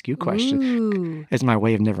going to ask you questions. Ooh. It's my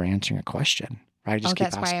way of never answering a question. Right? I just keep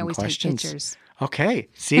that's asking why I always questions. take pictures. Okay.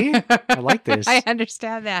 See? I like this. I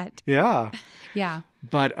understand that. Yeah. Yeah.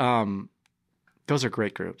 But those are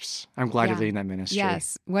great groups. I'm glad you're leading that ministry.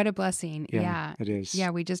 Yes. What a blessing. Yeah. It is. Yeah.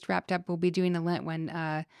 We just wrapped up. We'll be doing a Lent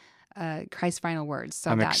one, Christ's Final Words. So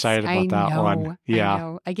I'm excited about that one. Yeah. I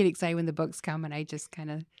know. I get excited when the books come and I just kind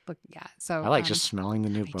of look. Yeah. So I like just smelling the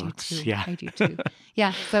new I books. Do too. Yeah. I do too.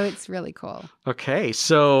 Yeah. So it's really cool. Okay.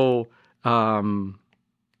 So, wow,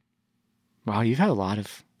 you've had a lot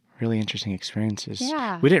of really interesting experiences.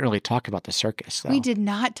 Yeah. We didn't really talk about the circus, though. We did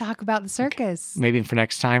not talk about the circus. Maybe for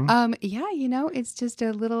next time. Yeah, it's just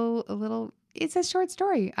a little. It's a short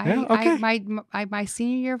story. Okay. My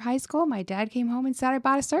senior year of high school, my dad came home and said I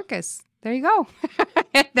bought a circus. There you go.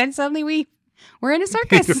 And then suddenly we're in a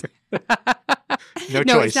circus. No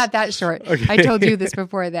No, choice. it's not that short. Okay. I told you this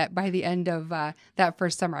before that by the end of that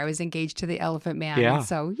first summer, I was engaged to the Elephant Man. Yeah. And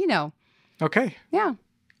so, Okay. yeah.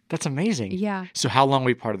 That's amazing. Yeah. So how long were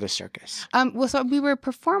you part of the circus? So we were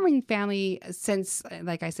performing family since,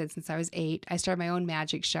 like I said, since I was 8. I started my own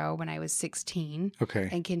magic show when I was 16. Okay.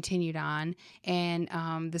 And continued on. And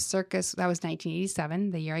the circus, that was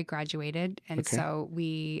 1987, the year I graduated. And so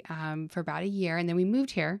we, for about a year, and then we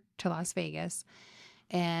moved here to Las Vegas.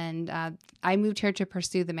 And I moved here to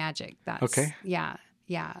pursue the magic. That's, okay. Yeah.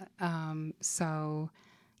 Yeah.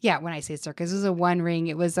 Yeah, when I say circus, it was a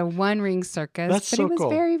one-ring circus. That's but so it was cool.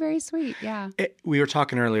 very, very sweet. Yeah. We were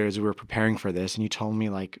talking earlier as we were preparing for this, and you told me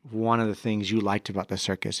like one of the things you liked about the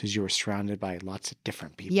circus is you were surrounded by lots of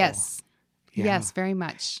different people. Yes. Yeah. Yes, very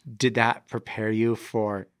much. Did that prepare you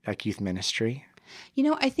for like youth ministry?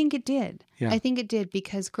 I think it did. Yeah. I think it did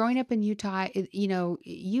because growing up in Utah,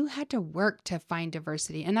 you had to work to find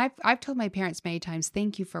diversity. And I've told my parents many times,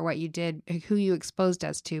 thank you for what you did, who you exposed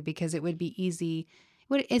us to, because it would be easy,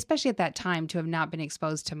 especially at that time, to have not been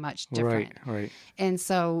exposed to much different. Right. And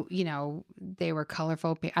so, they were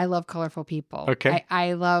colorful. I love colorful people. Okay.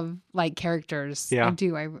 I love like characters. Yeah. I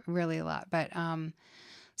do. I really a lot. But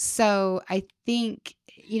so I think,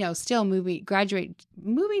 still moving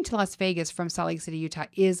to Las Vegas from Salt Lake City, Utah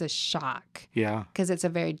is a shock. Yeah. Because it's a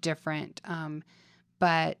very different.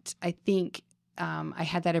 But I think I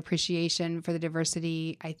had that appreciation for the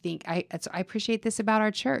diversity. I think I appreciate this about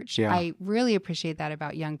our church. Yeah. I really appreciate that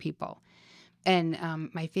about young people. And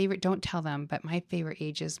my favorite, don't tell them, but my favorite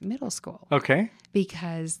age is middle school. Okay.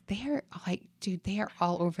 Because they're like, dude, they are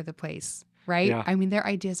all over the place, right? Yeah. I mean, their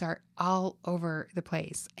ideas are all over the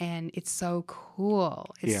place. And it's so cool.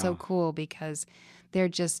 It's so cool because they're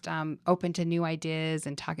just open to new ideas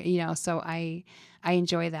and talking, so I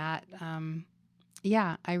enjoy that.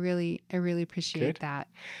 Yeah, I really appreciate that.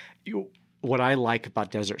 What I like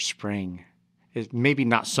about Desert Spring is maybe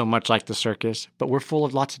not so much like the circus, but we're full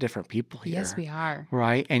of lots of different people here. Yes, we are.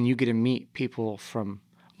 Right? And you get to meet people from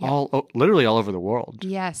literally all over the world.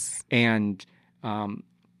 Yes. And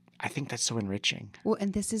I think that's so enriching. Well,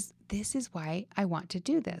 and this is why I want to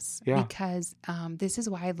do this. Yeah. Because this is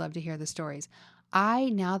why I'd love to hear the stories.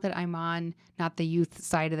 Now that I'm on not the youth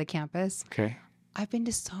side of the campus, okay, I've been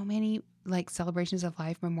to so many like celebrations of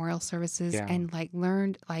life, memorial services, and like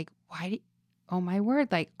learned like oh my word,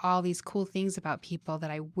 like all these cool things about people that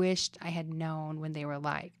I wished I had known when they were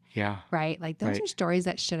alive. Yeah. Right? Like those are stories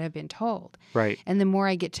that should have been told. Right. And the more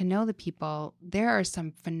I get to know the people, there are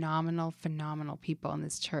some phenomenal people in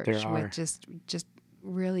this church with just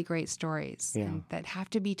really great stories and that have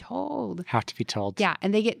to be told. Yeah,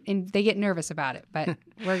 and they get nervous about it, but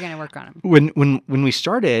we're going to work on them. When we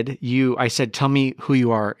started, I said, "Tell me who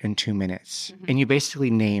you are in 2 minutes," and you basically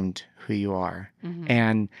named who you are.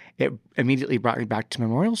 And it immediately brought me back to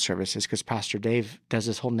memorial services because Pastor Dave does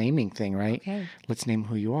this whole naming thing, right? Okay. Let's name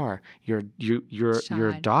who you are. You're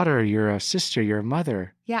a daughter, you're a sister, you're a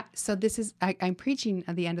mother. Yeah. So this is, I'm preaching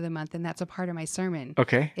at the end of the month, and that's a part of my sermon.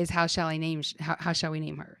 Okay. Is how shall we name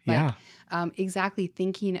her? Yeah. Exactly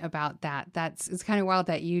thinking about that. It's kind of wild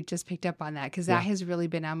that you just picked up on that, because that has really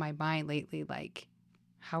been on my mind lately. Like,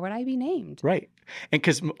 how would I be named? Right. And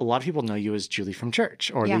because a lot of people know you as Julie from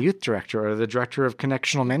church, or the youth director, or the director of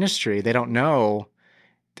connectional ministry. They don't know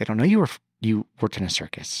you worked in a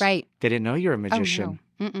circus. Right. They didn't know you're a magician.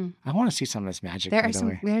 Oh, no. I want to see some of this magic. There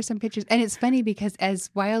are some pictures, and it's funny because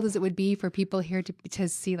as wild as it would be for people here to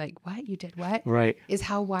see, like, what you did, what right, is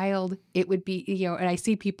how wild it would be, And I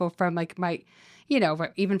see people from like my,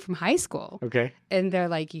 even from high school, okay, and they're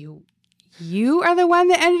like, you are the one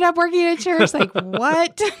that ended up working at church, like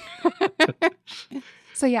what?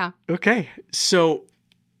 So yeah, okay, so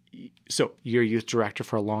you're a youth director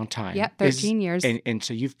for a long time. Yeah, 13 years, and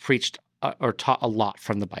so you've preached or taught a lot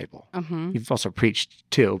from the Bible. Mm-hmm. You've also preached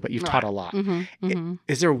too, but you've taught a lot. Mm-hmm.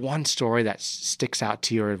 Is there one story that sticks out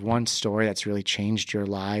to you, or one story that's really changed your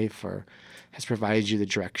life or has provided you the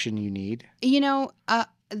direction you need?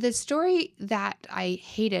 The story that I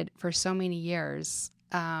hated for so many years,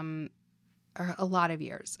 or a lot of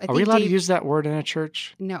years. Are we allowed to use that word in a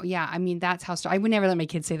church? No, yeah. I mean, that's how I would never let my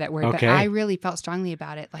kids say that word, but I really felt strongly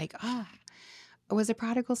about it. Like, it was a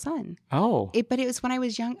prodigal son. Oh. But it was when I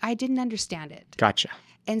was young. I didn't understand it. Gotcha.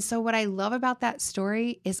 And so what I love about that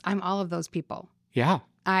story is I'm all of those people. Yeah.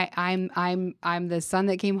 I'm the son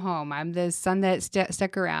that came home. I'm the son that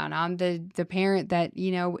stuck around. I'm the parent that,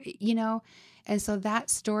 And so that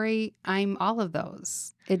story, I'm all of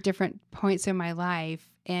those at different points in my life.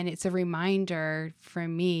 And it's a reminder for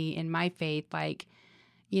me in my faith, like,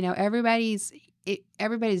 everybody's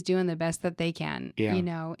doing the best that they can,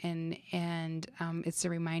 and it's a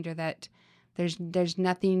reminder that there's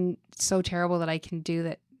nothing so terrible that I can do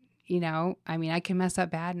that, I mean, I can mess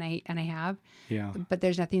up bad, and I have, but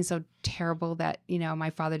there's nothing so terrible that,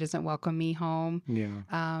 my father doesn't welcome me home. Yeah.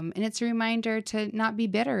 And it's a reminder to not be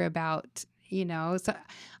bitter about, so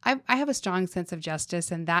I have a strong sense of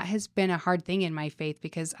justice, and that has been a hard thing in my faith,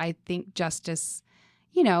 because I think justice,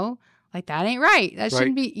 like that ain't right. That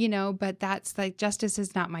shouldn't be, but that's like, justice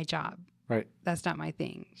is not my job. Right. That's not my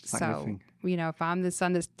thing. It's not your thing. If I'm the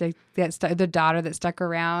son that's the daughter that stuck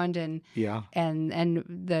around and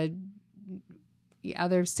the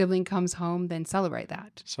other sibling comes home, then celebrate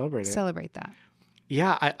that. Celebrate that.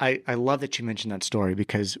 Yeah. I love that you mentioned that story,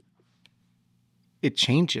 because it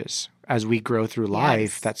changes as we grow through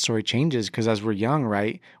life. Yes. That story changes, because as we're young,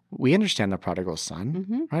 right, we understand the prodigal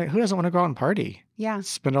son, right? Who doesn't want to go out and party? Yeah.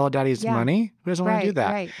 Spend all of daddy's money? Who doesn't want to do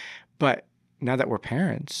that? Right. But now that we're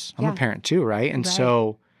parents, I'm a parent too, right? And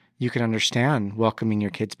so you can understand welcoming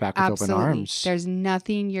your kids back with open arms. There's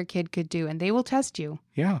nothing your kid could do, and they will test you.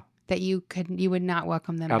 Yeah. That you would not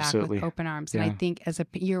welcome them back with open arms. And I think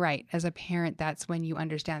you're right, as a parent, that's when you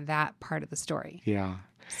understand that part of the story. Yeah.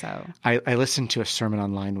 So I listened to a sermon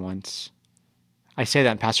online once. I say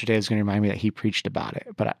that, and Pastor Dave is going to remind me that he preached about it,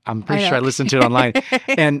 but I'm pretty sure I listened to it online.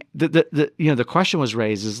 And the question was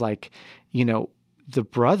raised is like, the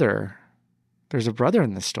brother, there's a brother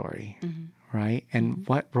in the story, right? And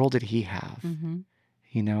what role did he have?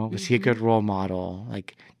 Was he a good role model?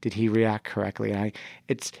 Like, did he react correctly? And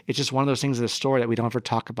it's just one of those things in the story that we don't ever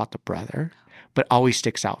talk about the brother, but always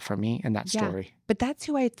sticks out for me in that story. But that's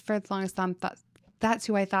who I, for the longest time, that's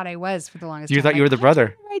who I thought I was for the longest time. You thought you were the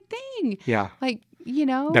brother. Right thing. Yeah. Like,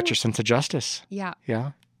 That's your sense of justice. Yeah.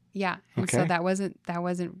 Yeah. Yeah. And so that was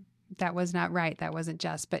not right. That wasn't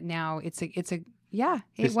just. But now it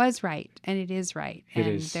was right, and it is right. And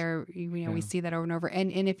it is. We see that over and over.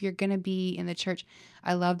 And if you're going to be in the church,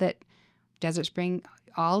 I love that Desert Spring,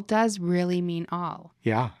 all does really mean all.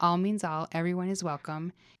 Yeah. All means all. Everyone is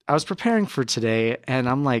welcome. I was preparing for today, and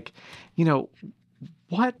I'm like,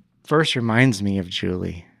 what verse reminds me of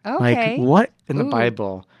Julie? Okay. Like, what in the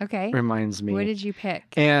Bible reminds me? What did you pick?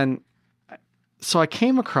 And so I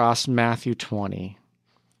came across Matthew 20,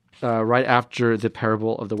 right after the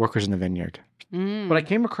parable of the workers in the vineyard. But I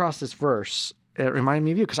came across this verse. It reminded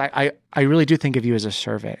me of you, because I really do think of you as a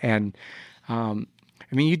servant. And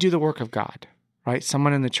you do the work of God, right?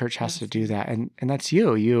 Someone in the church has to do that. And that's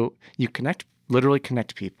you. You literally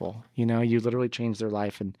connect people. You literally change their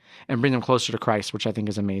life and bring them closer to Christ, which I think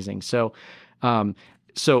is amazing. So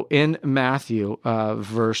in Matthew,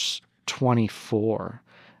 verse 24,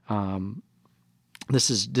 this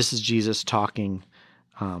is Jesus talking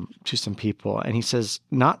to some people, and he says,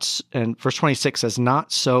 and verse 26 says,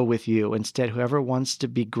 "Not so with you. Instead, whoever wants to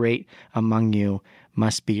be great among you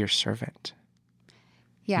must be your servant.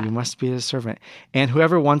 Yeah. You must be his servant. And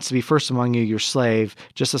whoever wants to be first among you, your slave,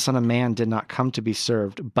 just the Son of Man did not come to be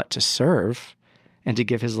served, but to serve and to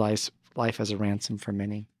give his life as a ransom for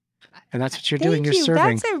many. And that's what you're doing. You're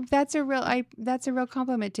serving. That's a real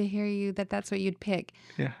compliment to hear you that's what you'd pick.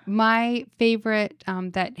 Yeah. My favorite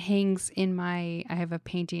that hangs in I have a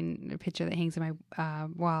picture that hangs in my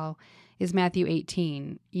wall is Matthew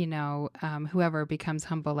 18. Whoever becomes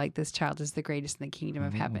humble like this child is the greatest in the kingdom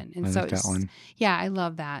of heaven. And I so like that one. Yeah, I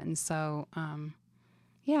love that. And so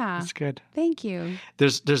yeah. That's good. Thank you.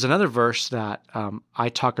 There's another verse that I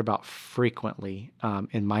talk about frequently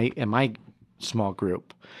in my small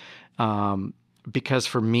group. Because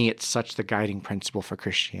for me, it's such the guiding principle for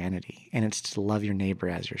Christianity, and it's to love your neighbor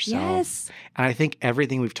as yourself. Yes. And I think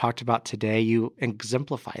everything we've talked about today, you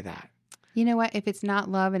exemplify that. You know what? If it's not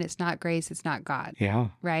love and it's not grace, it's not God. Yeah.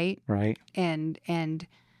 Right? Right. And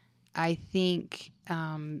I think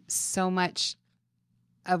so much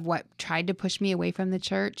of what tried to push me away from the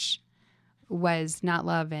church was not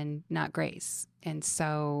love and not grace. And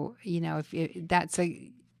so,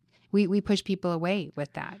 we push people away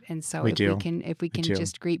with that. And so if we can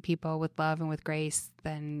just greet people with love and with grace,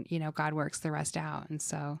 then, God works the rest out. And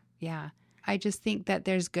so, yeah, I just think that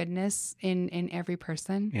there's goodness in every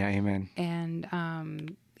person. Yeah. Amen.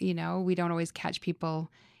 And, we don't always catch people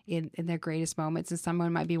in their greatest moments, and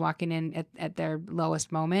someone might be walking in at their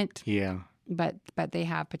lowest moment. Yeah. But they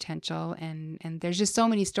have potential, and there's just so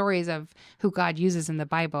many stories of who God uses in the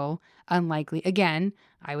Bible. Again,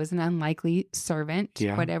 I was an unlikely servant,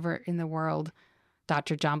 whatever in the world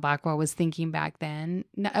Dr. John Blackwell was thinking back then.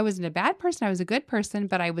 No, I wasn't a bad person. I was a good person,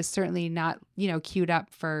 but I was certainly not, queued up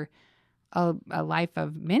for a life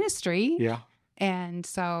of ministry. Yeah. And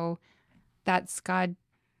so that's God.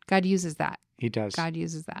 God uses that. He does. God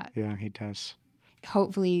uses that. Yeah, he does.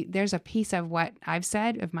 Hopefully there's a piece of what I've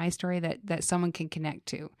said of my story that someone can connect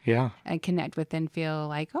to. Yeah. And connect with and feel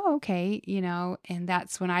like, oh, okay, and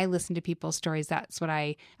that's when I listen to people's stories. That's what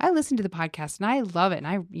I listen to the podcast, and I love it. And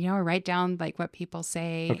I write down like what people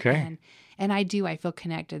say. Okay. And I feel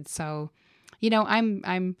connected. So,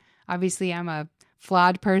 I'm obviously I'm a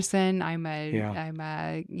flawed person. I'm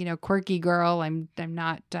a quirky girl. I'm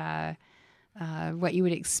not what you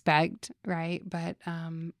would expect, right? But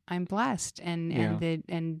I'm blessed,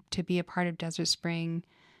 and to be a part of Desert Spring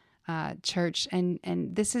Church, and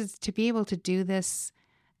this is to be able to do this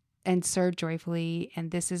and serve joyfully,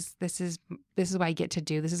 and this is what I get to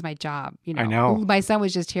do. This is my job. I know. My son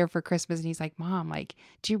was just here for Christmas, and he's like, "Mom, like,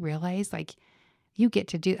 do you realize like you get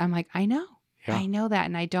to do?" I'm like, "I know." Yeah. I know that,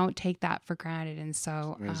 and I don't take that for granted. And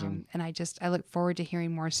so, and I look forward to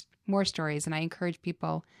hearing more stories, and I encourage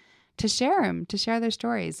people to share their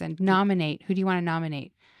stories, and nominate. Who do you want to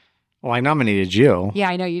nominate? Well, I nominated you. Yeah,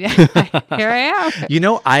 I know you did. Here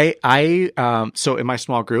I am. So in my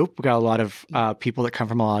small group, we got a lot of people that come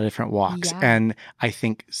from a lot of different walks. Yeah. And I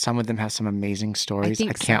think some of them have some amazing stories.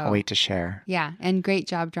 I can't wait to share. Yeah. And great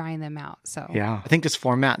job drawing them out. So yeah, I think this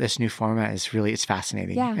new format it's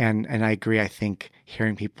fascinating. Yeah. And I agree. I think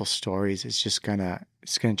hearing people's stories is just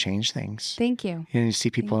it's gonna change things. Thank you. And you see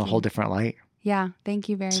people in a whole different light. Yeah. Thank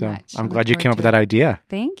you very much. I'm glad you came up with that idea.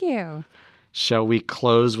 Thank you. Shall we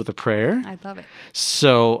close with a prayer? I'd love it.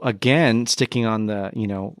 So again, sticking on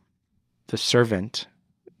the servant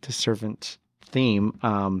theme,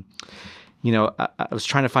 I was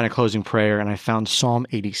trying to find a closing prayer, and I found Psalm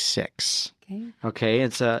 86. Okay.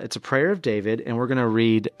 It's a prayer of David, and we're going to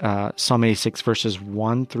read Psalm 86 verses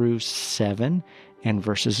 1 through 7 and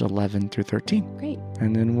verses 11 through 13. Great.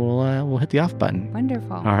 And then we'll hit the off button.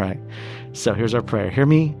 Wonderful. All right. So here's our prayer. Hear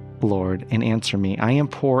me, Lord, and answer me. I am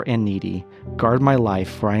poor and needy. Guard my life,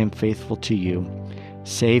 for I am faithful to you.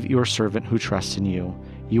 Save your servant who trusts in you.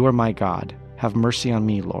 You are my God. Have mercy on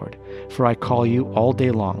me, Lord, for I call you all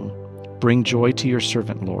day long. Bring joy to your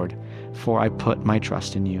servant, Lord, for I put my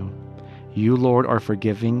trust in you. You, Lord, are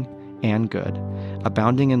forgiving and good,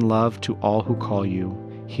 abounding in love to all who call you.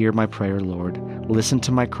 Hear my prayer, Lord. Listen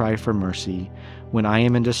to my cry for mercy. When I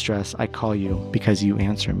am in distress, I call you because you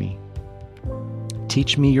answer me.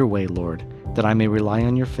 Teach me your way, Lord, that I may rely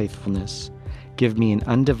on your faithfulness. Give me an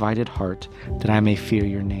undivided heart, that I may fear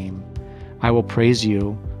your name. I will praise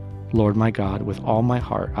you, Lord my God, with all my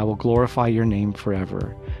heart. I will glorify your name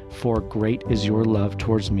forever. For great is your love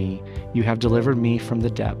towards me. You have delivered me from the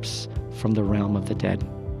depths, from the realm of the dead.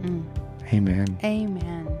 Amen.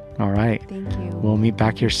 Amen. All right. Thank you. We'll meet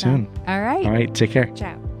back here soon. All right. All right. Take care.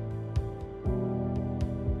 Ciao.